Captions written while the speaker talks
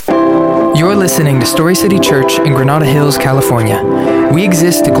listening to Story City Church in Granada Hills, California. We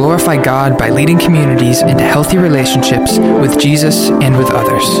exist to glorify God by leading communities into healthy relationships with Jesus and with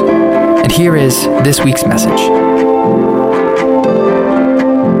others. And here is this week's message.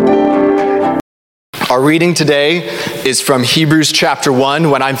 Our reading today is from Hebrews chapter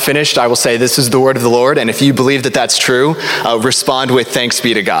 1. When I'm finished, I will say, "This is the word of the Lord." And if you believe that that's true, respond with "Thanks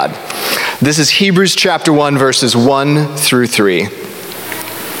be to God." This is Hebrews chapter 1, verses 1 through 3.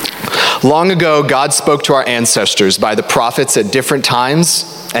 Long ago, God spoke to our ancestors by the prophets at different times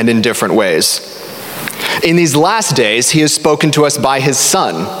and in different ways. In these last days, he has spoken to us by his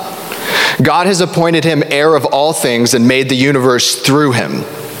Son. God has appointed him heir of all things and made the universe through him.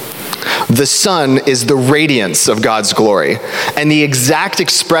 The Son is the radiance of God's glory and the exact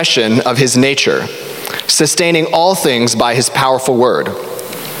expression of his nature, sustaining all things by his powerful word.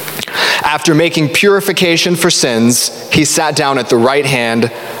 After making purification for sins, he sat down at the right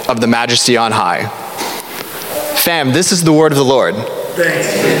hand of the Majesty on high. Fam, this is the word of the Lord.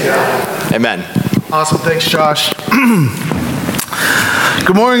 Thanks be to God. Amen. Awesome. Thanks, Josh.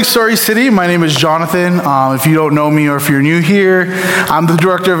 Good morning, Story City. My name is Jonathan. If you don't know me or if you're new here, I'm the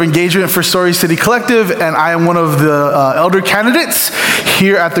Director of Engagement for Story City Collective, and I am one of the elder candidates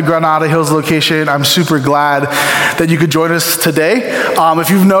here at the Granada Hills location. I'm super glad that you could join us today. If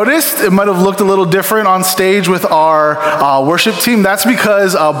you've noticed, it might have looked a little different on stage with our worship team. That's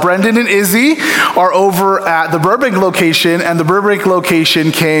because Brendan and Izzy are over at the Burbank location, and the Burbank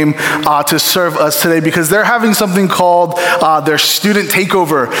location came to serve us today because they're having something called their student takeover.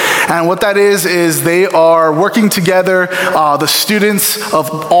 And what that is they are working together. The students of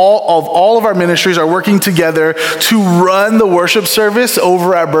all of our ministries are working together to run the worship service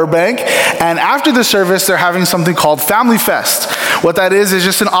over at Burbank. And after the service, they're having something called Family Fest. What that is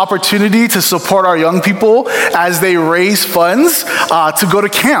just an opportunity to support our young people as they raise funds to go to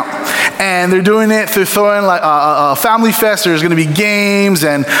camp. And they're doing it through throwing like a Family Fest. There's going to be games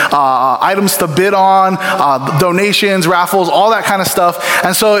and items to bid on, donations, raffles, all that kind of stuff.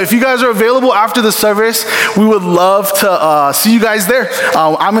 And so if you guys are available after the service, we would love to see you guys there.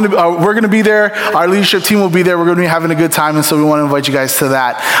 We're going to be there. Our leadership team will be there. We're going to be having a good time, and so we want to invite you guys to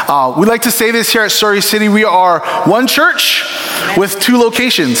that. We like to say this here at Story City. We are one church with two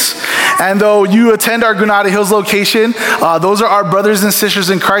locations. And though you attend our Granada Hills location, those are our brothers and sisters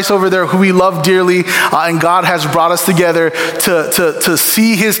in Christ over there who we love dearly, and God has brought us together to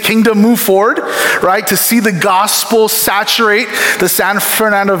see his kingdom move forward, right? To see the gospel saturate the San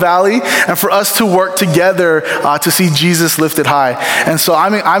Fernando Valley, and for us to work together to see Jesus lifted high. And so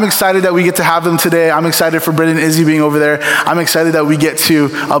I'm excited that we get to have them today. I'm excited for Brendan and Izzy being over there. I'm excited that we get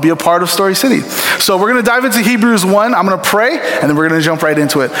to be a part of Story City. So we're going to dive into Hebrews 1. I'm going to pray, and then we're going to jump right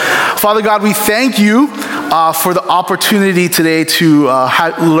into it. Father God, we thank you for the opportunity today to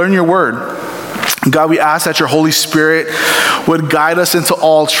learn your word. God, we ask that your Holy Spirit would guide us into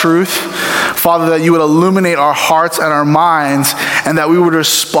all truth. Father, that you would illuminate our hearts and our minds, and that we would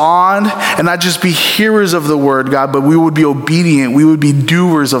respond and not just be hearers of the word, God, but we would be obedient. We would be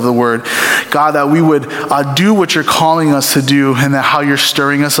doers of the word. God, that we would do what you're calling us to do, and that how you're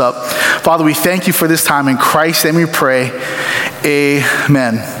stirring us up. Father, we thank you for this time. In Christ's name we pray.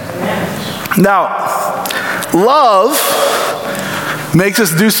 Amen. Now, love makes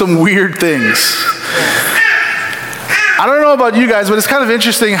us do some weird things. I don't know about you guys, but it's kind of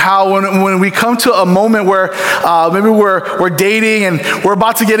interesting how when we come to a moment where maybe we're dating and we're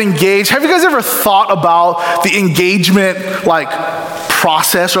about to get engaged. Have you guys ever thought about the engagement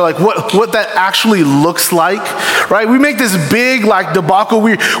process, or what that actually looks like, right? We make this big debacle.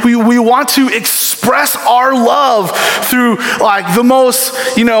 We want to express our love through the most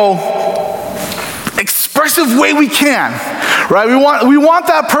expressive way we can, right? We want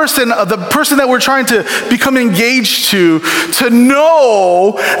that person, the person that we're trying to become engaged to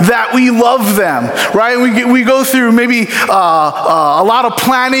know that we love them, right? We go through maybe a lot of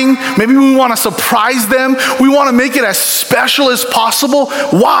planning. Maybe we want to surprise them. We want to make it as special as possible.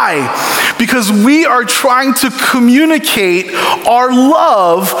 Why? Because we are trying to communicate our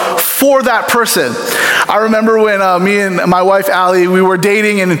love for that person. I remember when me and my wife, Allie, we were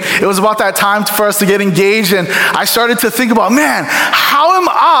dating, and it was about that time for us to get engaged, and I started to think about, man, how am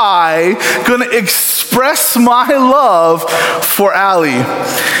I going to express my love for Allie?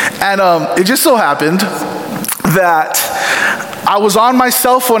 And it just so happened that I was on my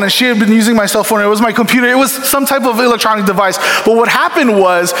cell phone, and she had been using my cell phone. It was my computer. It was some type of electronic device. But what happened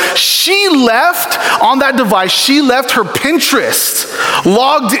was she left on that device, she left her Pinterest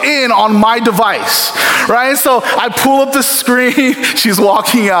logged in on my device, right? So I pull up the screen. She's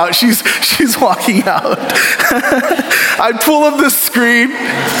walking out. She's walking out. I pull up the screen.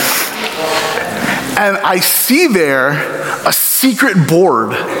 and I see there a secret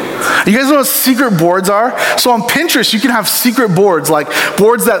board. You guys know what secret boards are? So on Pinterest, you can have secret boards, like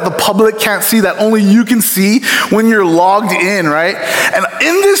boards that the public can't see, that only you can see when you're logged in, right? And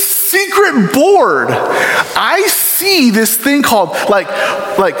in this secret board, I see this thing called like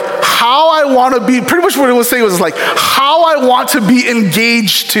how I want to be, pretty much what it was saying was like how I want to be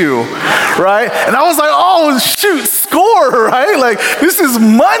engaged to, right? And I was like, oh shoot, score, right? Like this is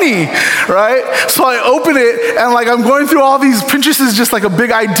money, right? So I open it and like I'm going through all these, Pinterest is just like a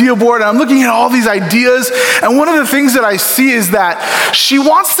big idea board, and I'm looking at all these ideas, and one of the things that I see is that she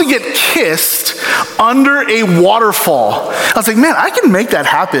wants to get kissed under a waterfall. I was like, man, I can make that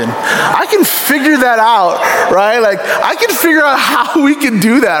happen. I can figure that out, right? Like I can figure out how we can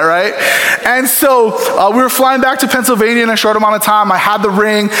do that, right? And so we were flying back to Pennsylvania in a short amount of time. I had the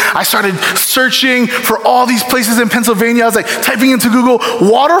ring. I started searching for all these places in Pennsylvania. I was like typing into Google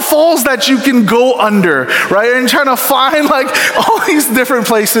waterfalls that you can go under, right? And trying to find like all these different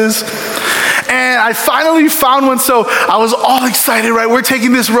places. And I finally found one, so I was all excited, right? We're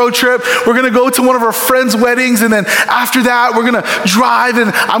taking this road trip. We're gonna go to one of our friends' weddings, and then after that, we're gonna drive,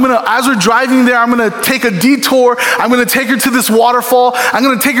 and as we're driving there, I'm gonna take a detour. I'm gonna take her to this waterfall. I'm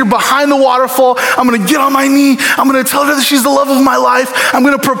gonna take her behind the waterfall. I'm gonna get on my knee. I'm gonna tell her that she's the love of my life. I'm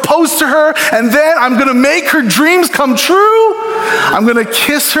gonna propose to her, and then I'm gonna make her dreams come true. I'm gonna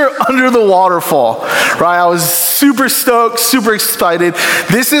kiss her under the waterfall, right? I was super stoked, super excited.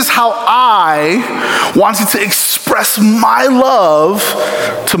 This is how I wanted to express my love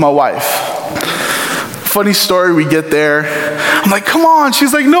to my wife. Funny story, we get there. I'm like, come on.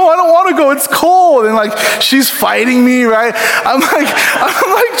 She's like, no, I don't want to go. It's cold. And like, she's fighting me, right? I'm like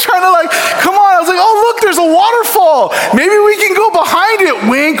trying to like, come on. I was like, oh, look, there's a waterfall. Maybe we can go behind it.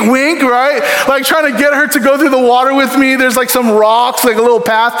 Wink, wink, right? Like trying to get her to go through the water with me. There's like some rocks, like a little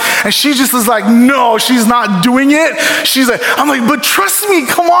path. And she just is like, no, she's not doing it. She's like, I'm like, but trust me.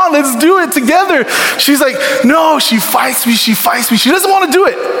 Come on, let's do it together. She's like, no, she fights me. She doesn't want to do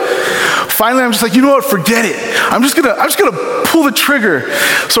it. Finally, I'm just like, you know what? Forget it. I'm just gonna pull the trigger.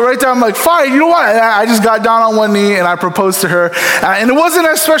 So right there, I'm like, fine, you know what? I just got down on one knee and I proposed to her. And it wasn't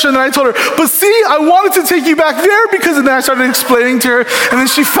as special. And then I told her, but see, I wanted to take you back there because, and then I started explaining to her, and then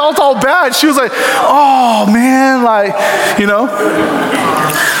she felt all bad. She was like, oh man, like, you know.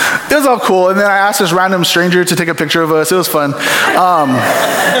 It was all cool. And then I asked this random stranger to take a picture of us. It was fun.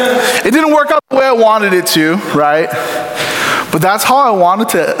 It didn't work out the way I wanted it to, right? But that's how I wanted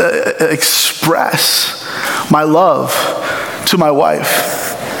to express my love to my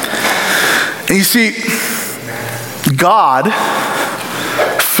wife. And you see, God,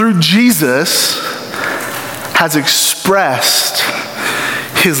 through Jesus, has expressed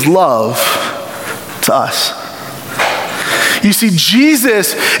his love to us. You see,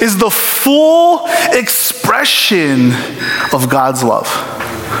 Jesus is the full expression of God's love.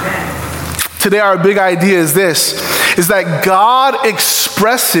 Today, our big idea is this, is that God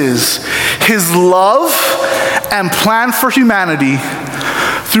expresses his love and plan for humanity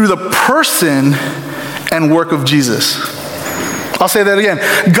through the person and work of Jesus. I'll say that again.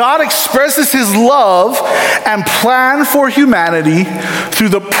 God expresses his love and plan for humanity through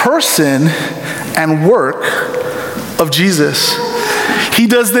the person and work of Jesus. He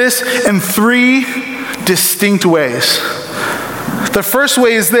does this in three distinct ways. The first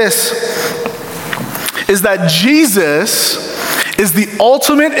way is this, is that Jesus is the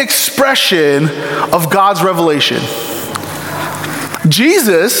ultimate expression of God's revelation.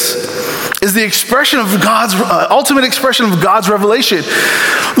 Jesus is the expression of God's ultimate expression of God's revelation.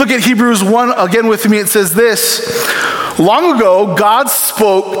 Look at Hebrews 1 again with me. It says this: long ago, God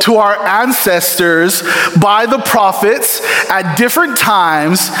spoke to our ancestors by the prophets at different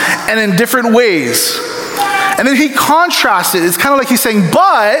times and in different ways. And then he contrasted. It's kind of like he's saying,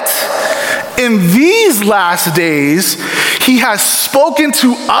 but in these last days, he has spoken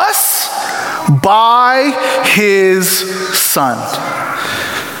to us by his Son.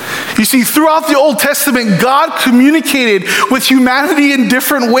 You see, throughout the Old Testament, God communicated with humanity in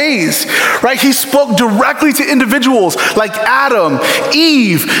different ways, right? He spoke directly to individuals like Adam,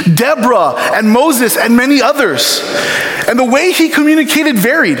 Eve, Deborah, and Moses, and many others. And the way he communicated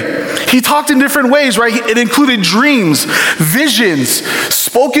varied. He talked in different ways, right? It included dreams, visions,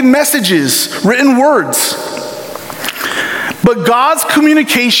 spoken messages, written words. But God's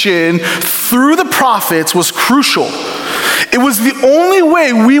communication through the prophets was crucial. It was the only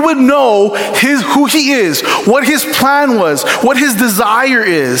way we would know who he is, what his plan was, what his desire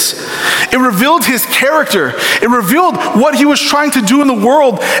is. It revealed his character. It revealed what he was trying to do in the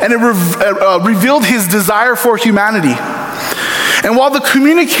world, and it revealed his desire for humanity. And while the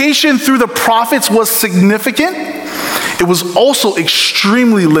communication through the prophets was significant, it was also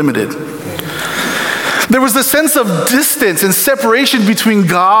extremely limited. There was a sense of distance and separation between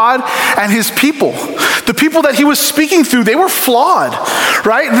God and his people. The people that he was speaking through, they were flawed,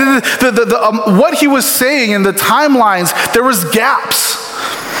 right? What he was saying in the timelines, there was gaps.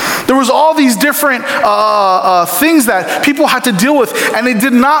 There was all these different things that people had to deal with, and it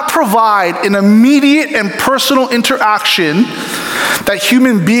did not provide an immediate and personal interaction that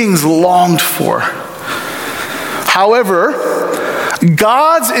human beings longed for. However,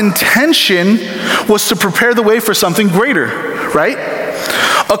 God's intention was to prepare the way for something greater, right?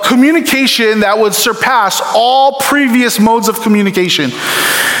 A communication that would surpass all previous modes of communication.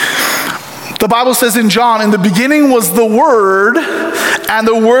 The Bible says in John, in the beginning was the Word, and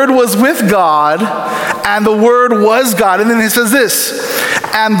the Word was with God, and the Word was God. And then it says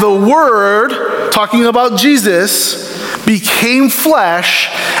this, and the Word, talking about Jesus, became flesh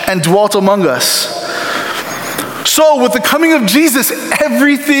and dwelt among us. So with the coming of Jesus,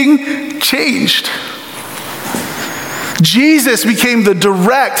 everything changed. Jesus became the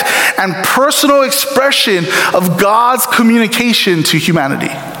direct and personal expression of God's communication to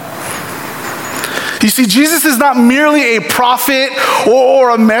humanity. You see, Jesus is not merely a prophet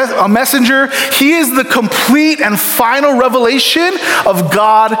or a messenger. He is the complete and final revelation of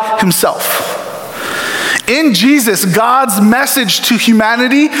God himself. In Jesus, God's message to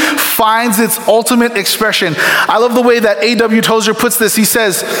humanity finds its ultimate expression. I love the way that A.W. Tozer puts this. He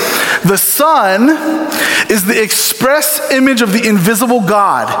says, the Son is the express image of the invisible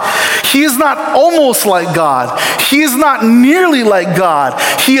God. He is not almost like God. He is not nearly like God.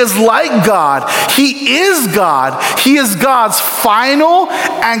 He is like God. He is God. He is God's final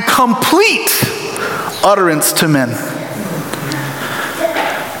and complete utterance to men.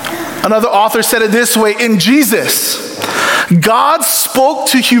 Another author said it this way, in Jesus, God spoke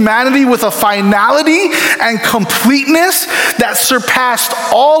to humanity with a finality and completeness that surpassed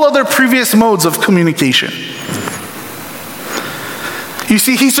all other previous modes of communication. You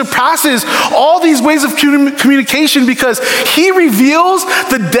see, he surpasses all these ways of communication because he reveals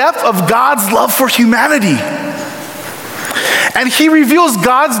the depth of God's love for humanity. And he reveals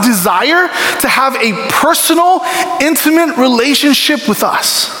God's desire to have a personal, intimate relationship with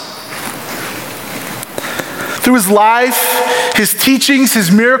us. Through his life, his teachings,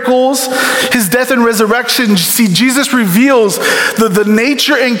 his miracles, his death and resurrection, see, Jesus reveals the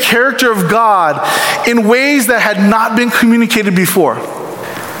nature and character of God in ways that had not been communicated before.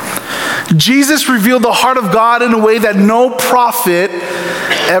 Jesus revealed the heart of God in a way that no prophet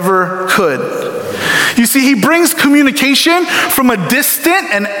ever could. You see, he brings communication from a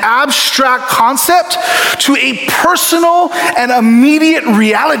distant and abstract concept to a personal and immediate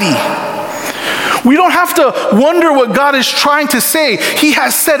reality. We don't have to wonder what God is trying to say. He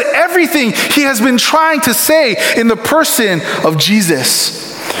has said everything he has been trying to say in the person of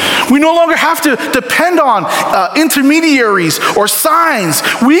Jesus. We no longer have to depend on intermediaries or signs.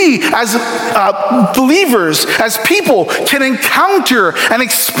 We, as believers, as people, can encounter and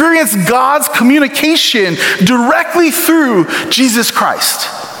experience God's communication directly through Jesus Christ.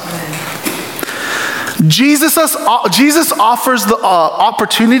 Jesus offers the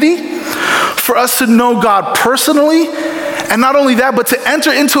opportunity for us to know God personally, and not only that, but to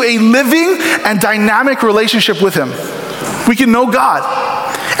enter into a living and dynamic relationship with him. We can know God,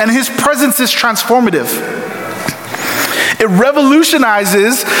 and his presence is transformative. It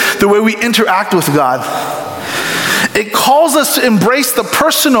revolutionizes the way we interact with God. It calls us to embrace the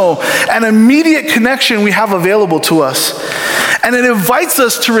personal and immediate connection we have available to us. And it invites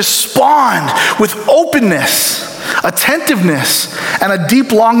us to respond with openness, attentiveness, and a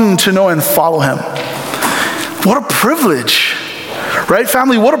deep longing to know and follow him. What a privilege, right,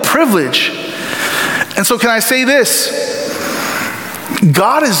 family? What a privilege. And so can I say this?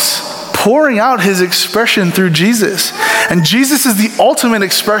 God is pouring out his expression through Jesus. And Jesus is the ultimate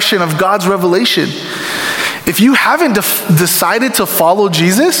expression of God's revelation. If you haven't decided to follow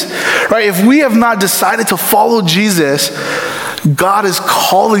Jesus, right, if we have not decided to follow Jesus, God is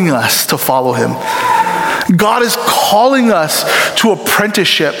calling us to follow him. God is calling us to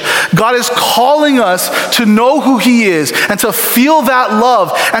apprenticeship. God is calling us to know who he is and to feel that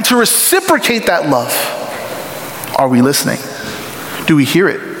love and to reciprocate that love. Are we listening? Do we hear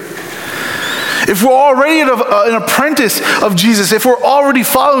it? If we're already an apprentice of Jesus, if we're already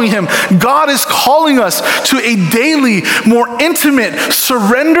following him, God is calling us to a daily, more intimate,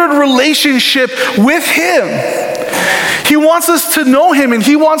 surrendered relationship with him. He wants us to know him, and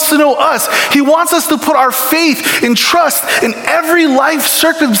he wants to know us. He wants us to put our faith and trust in every life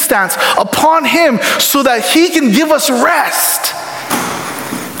circumstance upon him so that he can give us rest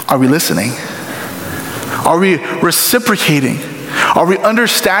Are we listening? Are we reciprocating? Are we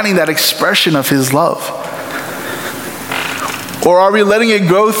understanding that expression of his love? Or are we letting it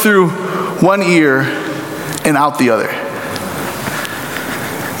go through one ear and out the other?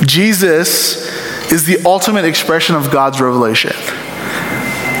 Jesus is the ultimate expression of God's revelation.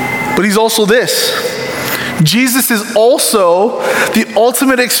 But he's also this. Jesus is also the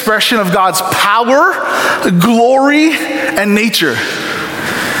ultimate expression of God's power, glory, and nature.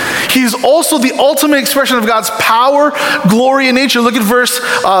 He's also the ultimate expression of God's power, glory, and nature. Look at verse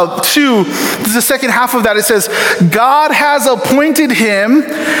 2. This is the second half of that. It says, God has appointed him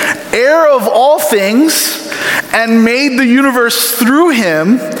heir of all things and made the universe through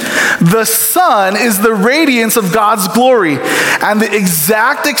him. The Son is the radiance of God's glory and the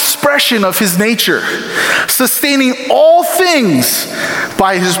exact expression of his nature, sustaining all things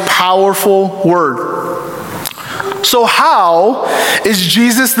by his powerful word. So how is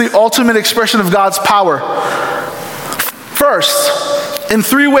Jesus the ultimate expression of God's power? First, in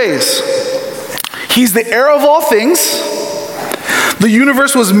three ways. He's the heir of all things. The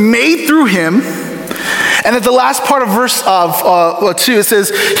universe was made through him. And at the last part of verse 2, it says,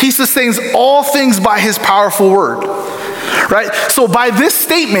 he sustains all things by his powerful word. Right? So by this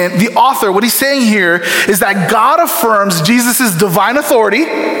statement, the author, what he's saying here is that God affirms Jesus' divine authority,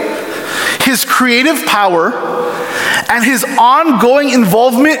 his creative power, and his ongoing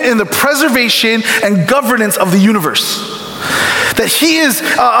involvement in the preservation and governance of the universe. That he is,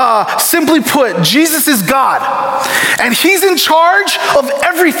 simply put, Jesus is God. And he's in charge of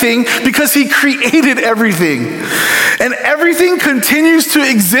everything because he created everything. And everything continues to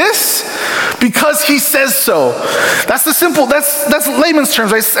exist because he says so. That's layman's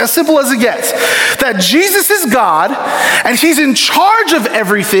terms, as simple as it gets. That Jesus is God and he's in charge of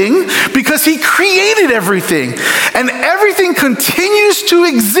everything because he created everything. And everything continues to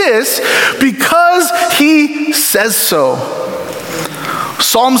exist because he says so.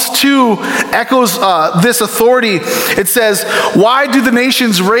 Psalms 2 echoes this authority. It says, why do the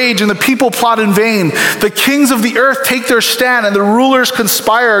nations rage and the people plot in vain? The kings of the earth take their stand and the rulers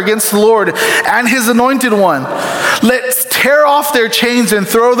conspire against the Lord and his anointed one. Let's tear off their chains and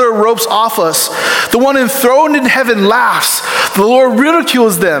throw their ropes off us. The one enthroned in heaven laughs. The Lord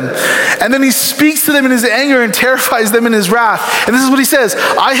ridicules them. And then he speaks to them in his anger and terrifies them in his wrath. And this is what he says,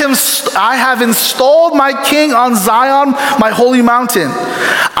 I have installed my king on Zion, my holy mountain.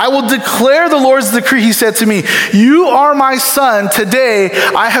 I will declare the Lord's decree, he said to me. You are my son. Today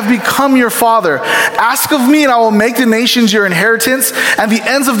I have become your father. Ask of me and I will make the nations your inheritance and the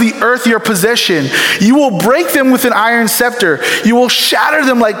ends of the earth your possession. You will break them with an iron scepter. You will shatter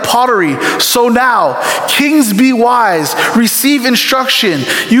them like pottery. So now, kings, be wise. Receive instruction.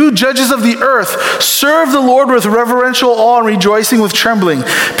 You judges of the earth, serve the Lord with reverential awe and rejoicing with trembling.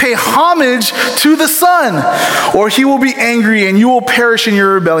 Pay homage to the Son, or he will be angry and you will perish in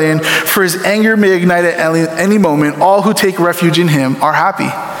your rebellion, for his anger may ignite at any moment. All who take refuge in him are happy.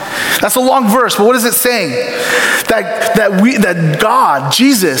 That's a long verse, but what is it saying? That God,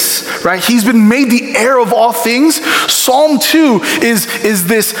 Jesus, right? He's been made the heir of all things. Psalm 2 is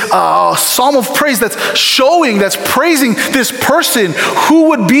this psalm of praise that's praising this person who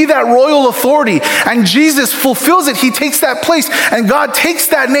would be that royal authority. And Jesus fulfills it. He takes that place, and God takes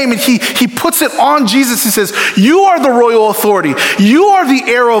that name and he puts it on Jesus. He says, you are the royal authority. You are the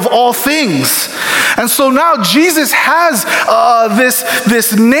heir of all things. And so now Jesus has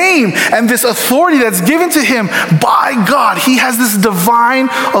this name and this authority that's given to him by God. He has this divine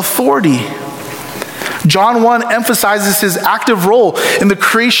authority. John 1 emphasizes his active role in the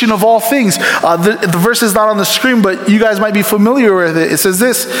creation of all things. The verse is not on the screen, but you guys might be familiar with it. It says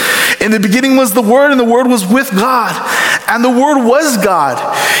this, in the beginning was the Word, and the Word was with God, and the Word was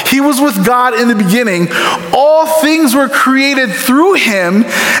God. He was with God in the beginning. All things were created through him,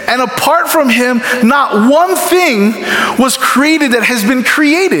 and apart from him, not one thing was created that has been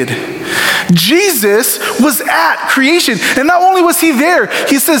created. Jesus was at creation, and not only was he there,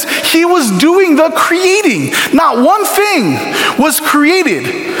 he says he was doing the creating. Not one thing was created,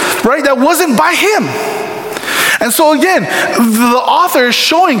 right, that wasn't by him. And so again, the author is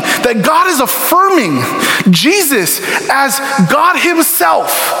showing that God is affirming Jesus as God himself,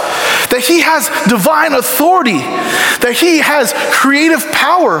 that he has divine authority, that he has creative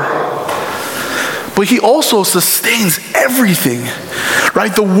power, but he also sustains everything,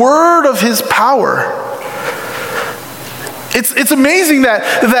 right? The word of his power It's amazing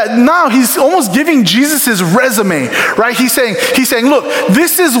that now he's almost giving Jesus his resume, right? He's saying, look,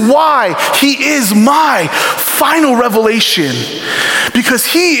 this is why he is my final revelation, because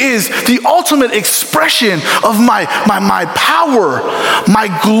he is the ultimate expression of my power, my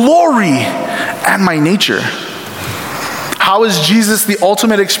glory, and my nature. How is Jesus the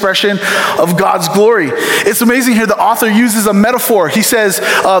ultimate expression of God's glory? It's amazing here. The author uses a metaphor. He says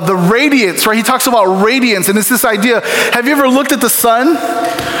the radiance, right? He talks about radiance, and it's this idea. Have you ever looked at the sun?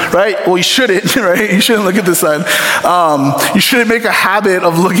 Right? Well, you shouldn't, right? You shouldn't look at the sun. You shouldn't make a habit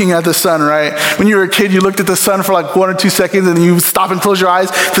of looking at the sun, right? When you were a kid, you looked at the sun for like 1 or 2 seconds, and you stop and close your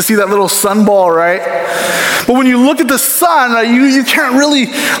eyes to see that little sun ball, right? But when you look at the sun, right, you can't really,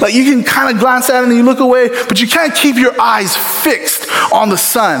 like, you can kind of glance at it and you look away, but you can't keep your eyes fixed on the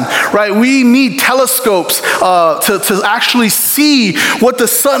sun, right? We need telescopes to actually see what the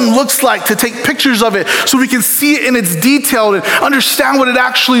sun looks like, to take pictures of it so we can see it in its detail and understand what it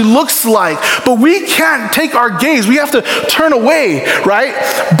actually looks like. But we can't take our gaze. We have to turn away, right?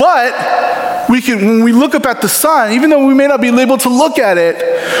 But we can, when we look up at the sun, even though we may not be able to look at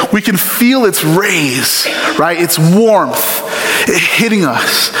it, we can feel its rays, right? Its warmth hitting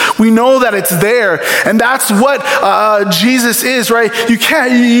us. We know that it's there, and that's what Jesus is, right? You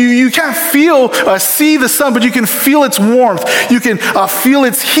can't see the sun, but you can feel its warmth. You can feel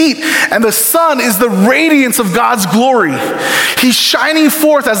its heat, and the sun is the radiance of God's glory. He's shining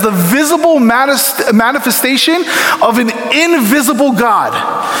forth as the visible manifestation of an invisible God,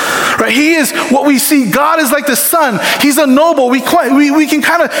 right? He is what we see. God is like the sun. He's unknowable. We can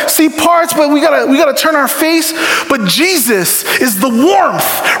kind of see parts, but we gotta turn our face. But Jesus is the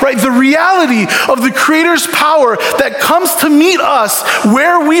warmth, right? The reality of the Creator's power that comes to meet us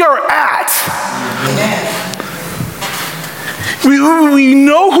where we are at. We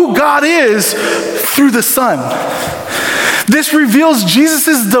know who God is through the Son. This reveals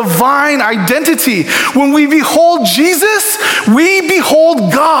Jesus' divine identity. When we behold Jesus, we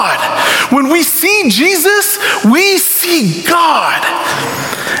behold God. When we see Jesus, we see God.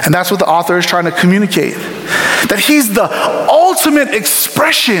 And that's what the author is trying to communicate. That he's the ultimate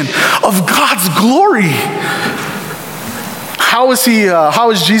expression of God's glory. How is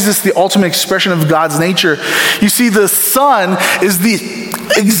Jesus the ultimate expression of God's nature? You see, the Son is the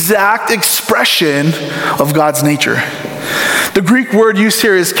exact expression of God's nature. The Greek word used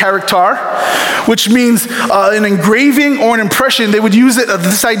here is character, which means an engraving or an impression. They would use it,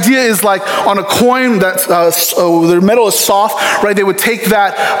 this idea is like on a coin that's, their metal is soft, right? They would take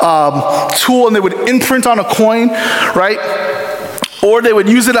that tool and they would imprint on a coin, right? Or they would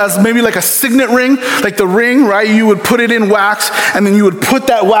use it as maybe like a signet ring, like the ring, right? You would put it in wax, and then you would put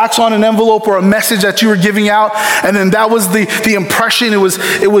that wax on an envelope or a message that you were giving out, and then that was the impression. It was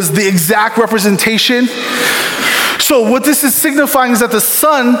the exact representation. So what this is signifying is that the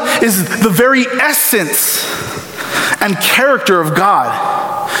Son is the very essence and character of God.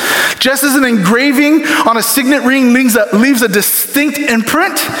 Just as an engraving on a signet ring leaves a distinct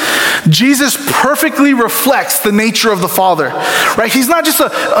imprint, Jesus perfectly reflects the nature of the Father, right? He's not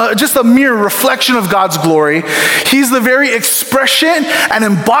just a mere reflection of God's glory. He's the very expression and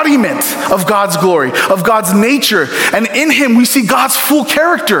embodiment of God's glory, of God's nature. And in him, we see God's full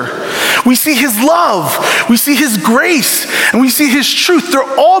character. We see his love. We see his grace. And we see his truth.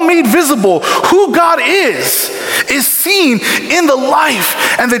 They're all made visible. Who God is seen in the life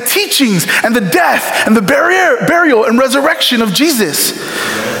and the teachings and the death and the burial and resurrection of Jesus.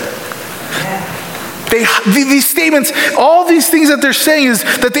 These statements, all these things that they're saying is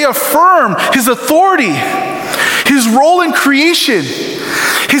that they affirm his authority, his role in creation,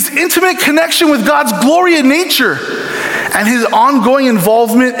 his intimate connection with God's glory and nature, and his ongoing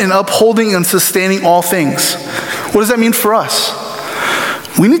involvement in upholding and sustaining all things. What does that mean for us?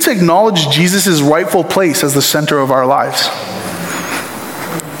 We need to acknowledge Jesus' rightful place as the center of our lives.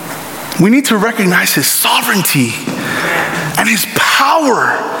 We need to recognize his sovereignty and his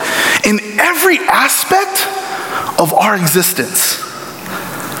power in every aspect of our existence.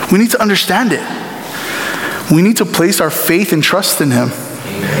 We need to understand it. We need to place our faith and trust in him.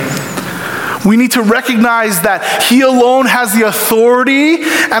 We need to recognize that he alone has the authority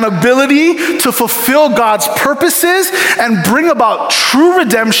and ability to fulfill God's purposes and bring about true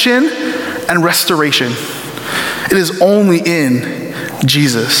redemption and restoration. It is only in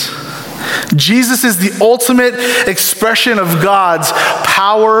Jesus. Jesus is the ultimate expression of God's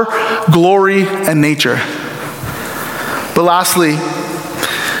power, glory, and nature. But lastly,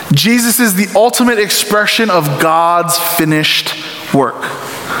 Jesus is the ultimate expression of God's finished work.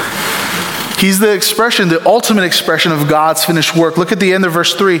 He's the expression, the ultimate expression of God's finished work. Look at the end of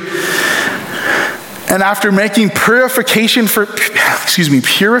verse 3. And after making purification for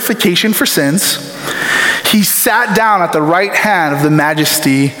sins, he sat down at the right hand of the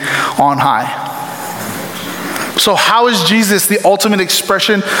Majesty on high. So how is Jesus the ultimate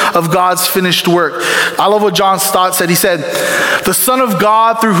expression of God's finished work? I love what John Stott said. He said, the Son of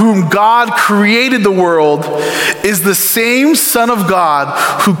God through whom God created the world is the same Son of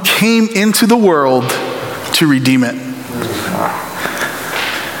God who came into the world to redeem it.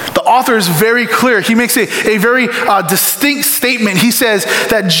 The author is very clear. He makes a very distinct statement. He says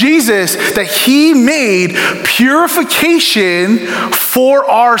that Jesus, that he made purification for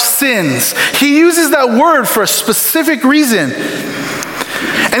our sins. He uses that word for a specific reason.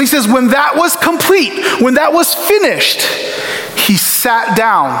 And he says, when that was complete, when that was finished, he sat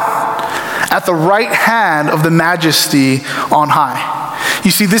down at the right hand of the Majesty on high.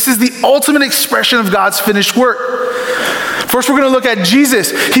 You see, this is the ultimate expression of God's finished work. First, we're going to look at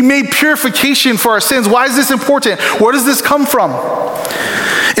Jesus. He made purification for our sins. Why is this important? Where does this come from?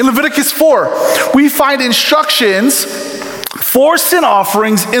 In Leviticus 4, we find instructions for sin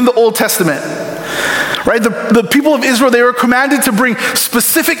offerings in the Old Testament. Right? The people of Israel, they were commanded to bring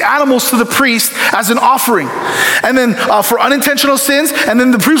specific animals to the priest as an offering. And then for unintentional sins, and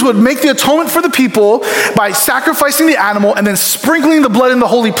then the priest would make the atonement for the people by sacrificing the animal and then sprinkling the blood in the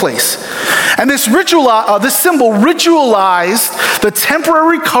holy place. And this symbol ritualized the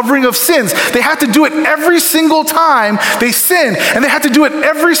temporary covering of sins. They had to do it every single time they sinned, and they had to do it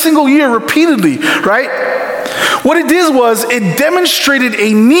every single year repeatedly, right? What it did was it demonstrated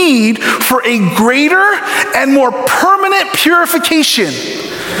a need for a greater and more permanent purification.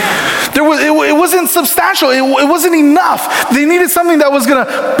 It wasn't substantial. It wasn't enough. They needed something that was going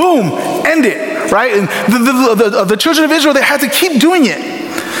to, boom, end it, right? And the children of Israel, they had to keep doing it.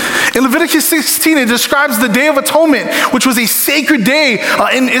 In Leviticus 16, it describes the Day of Atonement, which was a sacred day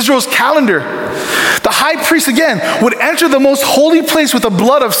in Israel's calendar. The high priest, again, would enter the most holy place with the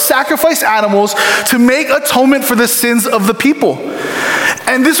blood of sacrificed animals to make atonement for the sins of the people.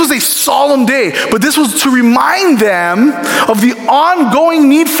 And this was a solemn day, but this was to remind them of the ongoing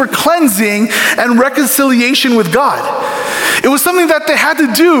need for cleansing and reconciliation with God. It was something that they had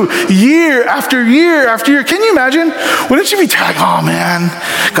to do year after year after year. Can you imagine? Wouldn't you be tired? Oh man,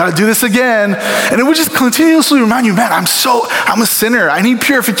 gotta do this again. And it would just continuously remind you, man, I'm a sinner. I need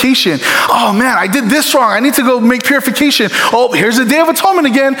purification. Oh man, I did this wrong. I need to go make purification. Oh, here's the Day of Atonement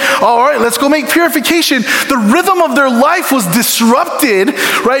again. All right, let's go make purification. The rhythm of their life was disrupted,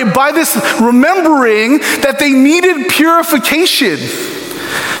 right, by this remembering that they needed purification.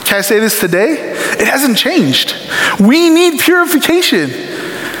 Can I say this today? It hasn't changed. We need purification.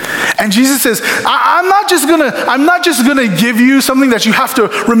 And Jesus says, I'm not just gonna give you something that you have to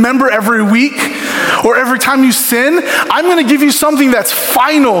remember every week or every time you sin. I'm gonna give you something that's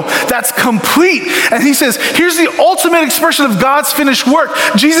final, that's complete. And he says, here's the ultimate expression of God's finished work.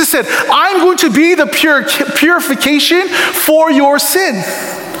 Jesus said, I'm going to be the purification for your sin.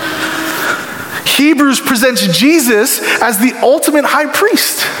 Hebrews presents Jesus as the ultimate high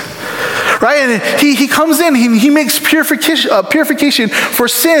priest, right? And he comes in, he makes purification for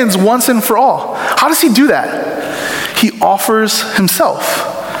sins once and for all. How does he do that? He offers himself,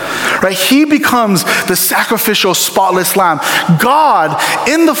 right? He becomes the sacrificial, spotless lamb. God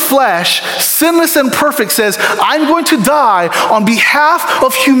in the flesh, sinless and perfect, says, I'm going to die on behalf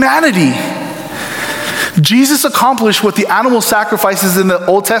of humanity. Jesus accomplished what the animal sacrifices in the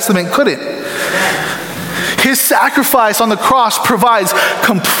Old Testament couldn't. His sacrifice on the cross provides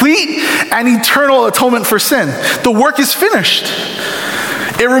complete and eternal atonement for sin. The work is finished.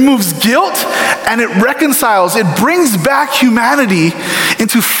 It removes guilt and it reconciles. It brings back humanity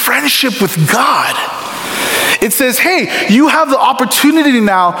into friendship with God. It says, hey, you have the opportunity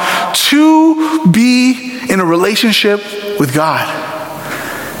now to be in a relationship with God.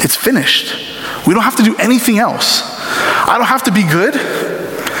 It's finished. We don't have to do anything else. I don't have to be good.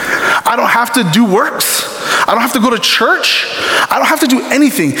 I don't have to do works. I don't have to go to church. I don't have to do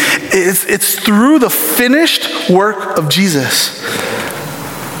anything. It's through the finished work of Jesus.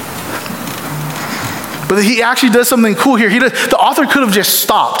 But he actually does something cool here. The author could have just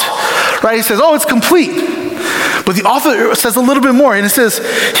stopped, right? He says, oh, it's complete. But the author says a little bit more. And it says,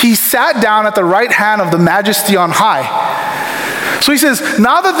 he sat down at the right hand of the Majesty on high. So he says,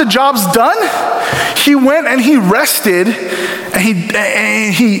 now that the job's done, he went and he rested,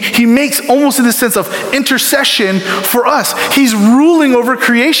 and he makes almost in the sense of intercession for us. He's ruling over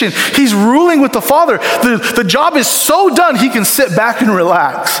creation. He's ruling with the Father. The job is so done, he can sit back and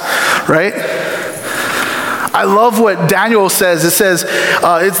relax, right? I love what Daniel says. It says,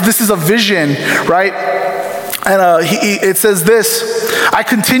 this is a vision, right? And it says this, I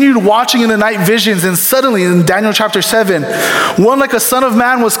continued watching in the night visions, and suddenly in Daniel chapter 7, one like a son of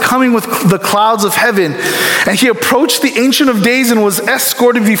man was coming with the clouds of heaven, and he approached the Ancient of Days and was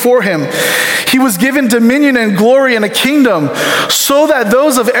escorted before him. He was given dominion and glory and a kingdom, so that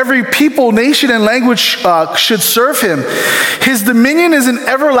those of every people, nation, and language should serve him. His dominion is an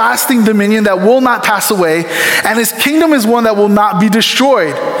everlasting dominion that will not pass away, and his kingdom is one that will not be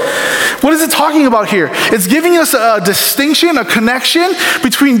destroyed. What is it talking about here? It's giving us a distinction, a connection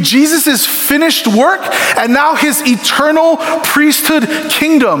between Jesus' finished work and now his eternal priesthood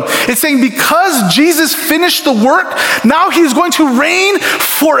kingdom. It's saying because Jesus finished the work, now he's going to reign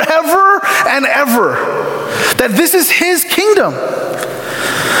forever and ever. That this is his kingdom.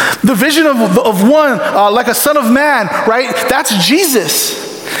 The vision of one like a son of man, right? That's Jesus.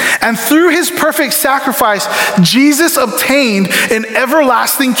 And through his perfect sacrifice, Jesus obtained an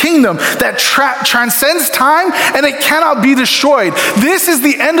everlasting kingdom that transcends time and it cannot be destroyed. This is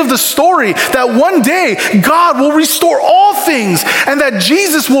the end of the story, that one day God will restore all things and that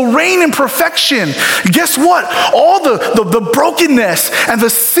Jesus will reign in perfection. Guess what? All the brokenness and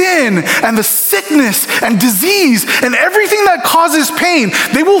the sin and the sickness and disease and everything that causes pain,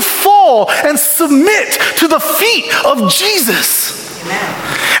 they will fall and submit to the feet of Jesus.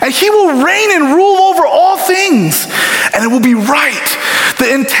 And he will reign and rule over all things. And it will be right.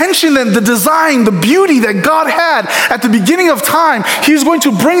 The intention and the design, the beauty that God had at the beginning of time, he's going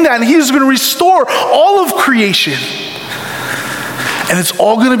to bring that and he's going to restore all of creation. And it's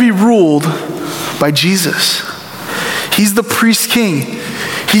all going to be ruled by Jesus. He's the priest king.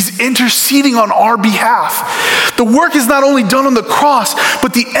 He's interceding on our behalf. The work is not only done on the cross,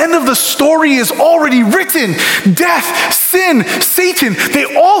 but the end of the story is already written. Death, sin, Satan, they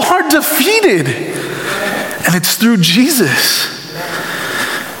all are defeated. And it's through Jesus.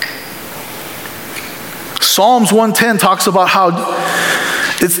 Psalms 110 talks about how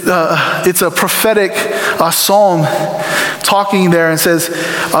it's a prophetic psalm talking there and says,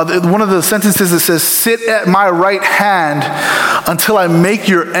 one of the sentences that says, "Sit at my right hand until I make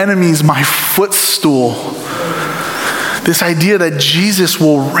your enemies my footstool." This idea that Jesus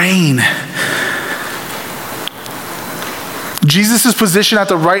will reign. Jesus' position at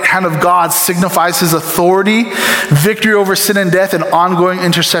the right hand of God signifies his authority, victory over sin and death, and ongoing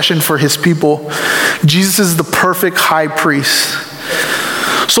intercession for his people. Jesus is the perfect high priest.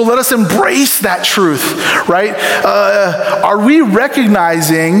 So let us embrace that truth, right? Are we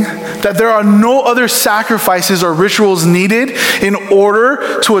recognizing that there are no other sacrifices or rituals needed in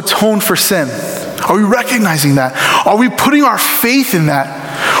order to atone for sin? Are we recognizing that? Are we putting our faith in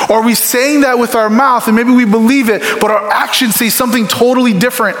that? Or are we saying that with our mouth and maybe we believe it, but our actions say something totally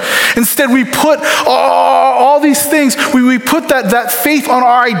different? Instead, we put all these things, we put that faith on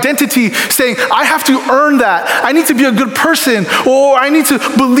our identity, saying, I have to earn that. I need to be a good person, or I need to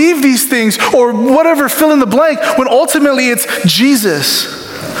believe these things, or whatever, fill in the blank, when ultimately it's Jesus.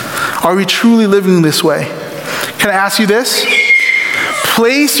 Are we truly living this way? Can I ask you this?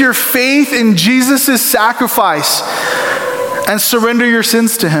 Place your faith in Jesus' sacrifice and surrender your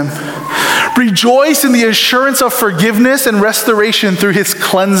sins to him. Rejoice in the assurance of forgiveness and restoration through his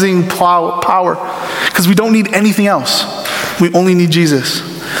cleansing power. Because we don't need anything else. We only need Jesus.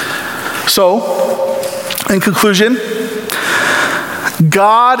 So, in conclusion,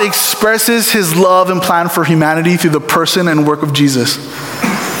 God expresses his love and plan for humanity through the person and work of Jesus.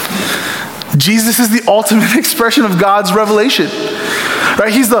 Jesus is the ultimate expression of God's revelation.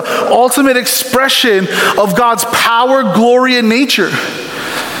 Right? He's the ultimate expression of God's power, glory, and nature.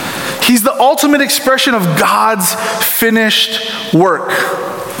 He's the ultimate expression of God's finished work.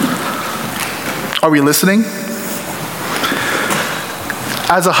 Are we listening?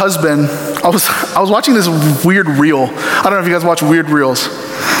 As a husband, I was watching this weird reel. I don't know if you guys watch weird reels.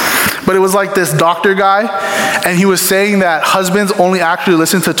 But it was like this doctor guy, and he was saying that husbands only actually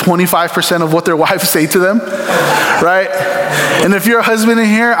listen to 25% of what their wives say to them, right? And if you're a husband in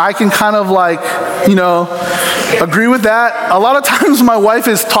here, I can kind of agree with that. A lot of times my wife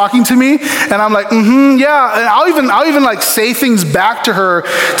is talking to me, and I'm like, yeah. And I'll even like say things back to her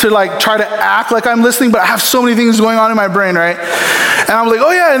to like try to act like I'm listening, but I have so many things going on in my brain, right? And I'm like,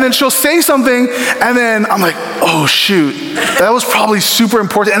 oh yeah, and then she'll say something, and then I'm like, oh shoot, that was probably super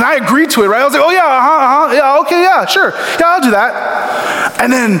important. And I agreed to it, right? I was like, oh yeah, yeah, okay, yeah, sure. Yeah, I'll do that.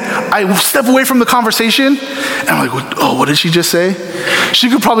 And then I step away from the conversation, and I'm like, what did she just say? She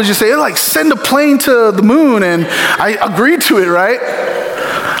could probably just say, like, send a plane to the moon, and I agreed to it, right?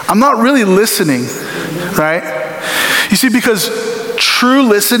 I'm not really listening, right? You see, because true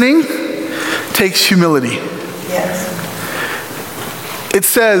listening takes humility. Yes. It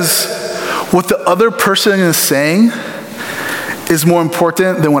says what the other person is saying is more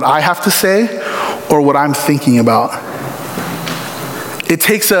important than what I have to say or what I'm thinking about. It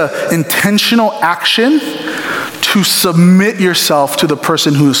takes an intentional action to submit yourself to the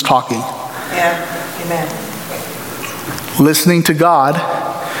person who is talking. Yeah, amen. Listening to God,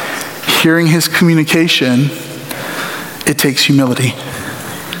 hearing his communication, it takes humility.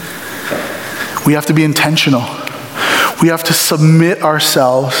 We have to be intentional. We have to submit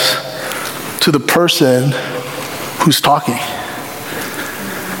ourselves to the person who's talking.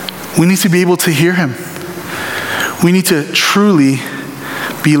 We need to be able to hear him. We need to truly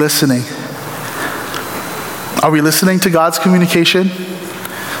be listening. Are we listening to God's communication?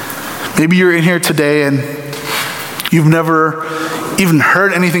 Maybe you're in here today and you've never even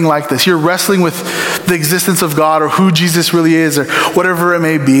heard anything like this. You're wrestling with the existence of God or who Jesus really is or whatever it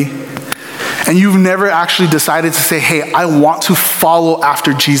may be. And you've never actually decided to say, hey, I want to follow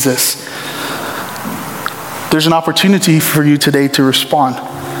after Jesus. There's an opportunity for you today to respond.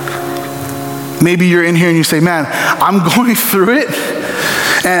 Maybe you're in here and you say, man, I'm going through it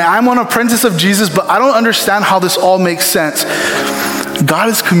and I'm an apprentice of Jesus, but I don't understand how this all makes sense. God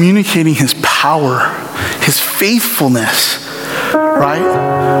is communicating his power, his faithfulness,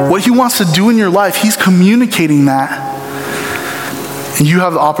 right? What he wants to do in your life, he's communicating that. And you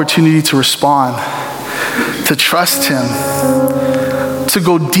have the opportunity to respond, to trust him, to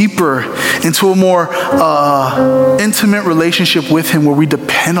go deeper into a more intimate relationship with him where we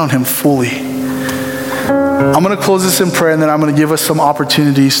depend on him fully. I'm going to close this in prayer and then I'm going to give us some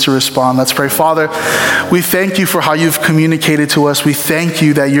opportunities to respond. Let's pray. Father, we thank you for how you've communicated to us. We thank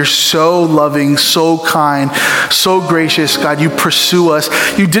you that you're so loving, so kind, so gracious. God, you pursue us.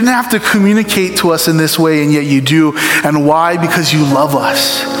 You didn't have to communicate to us in this way, and yet you do. And why? Because you love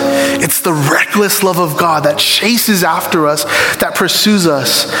us. It's the reckless love of God that chases after us, that pursues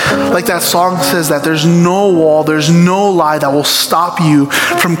us. Like that song says, that there's no wall, there's no lie that will stop you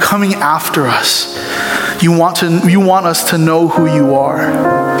from coming after us. You want us to know who you are.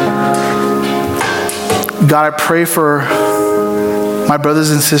 God, I pray for my brothers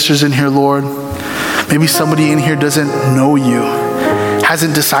and sisters in here, Lord. Maybe somebody in here doesn't know you,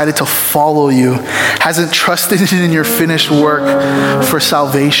 hasn't decided to follow you, hasn't trusted in your finished work for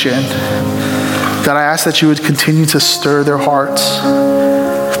salvation. God, I ask that you would continue to stir their hearts.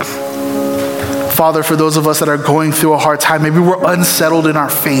 Father, for those of us that are going through a hard time, maybe we're unsettled in our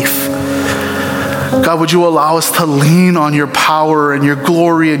faith. God, would you allow us to lean on your power and your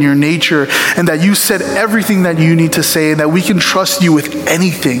glory and your nature, and that you said everything that you need to say, and that we can trust you with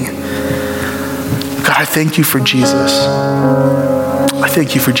anything. God, I thank you for Jesus. I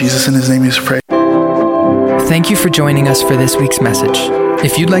thank you for Jesus. In his name we pray. Thank you for joining us for this week's message.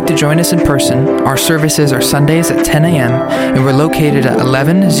 If you'd like to join us in person, our services are Sundays at 10 a.m. and we're located at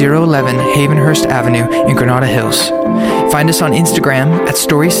 11011 Havenhurst Avenue in Granada Hills. Find us on Instagram at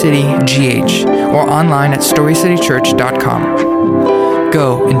StoryCityGH or online at StoryCityChurch.com.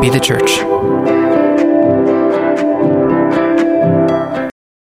 Go and be the church.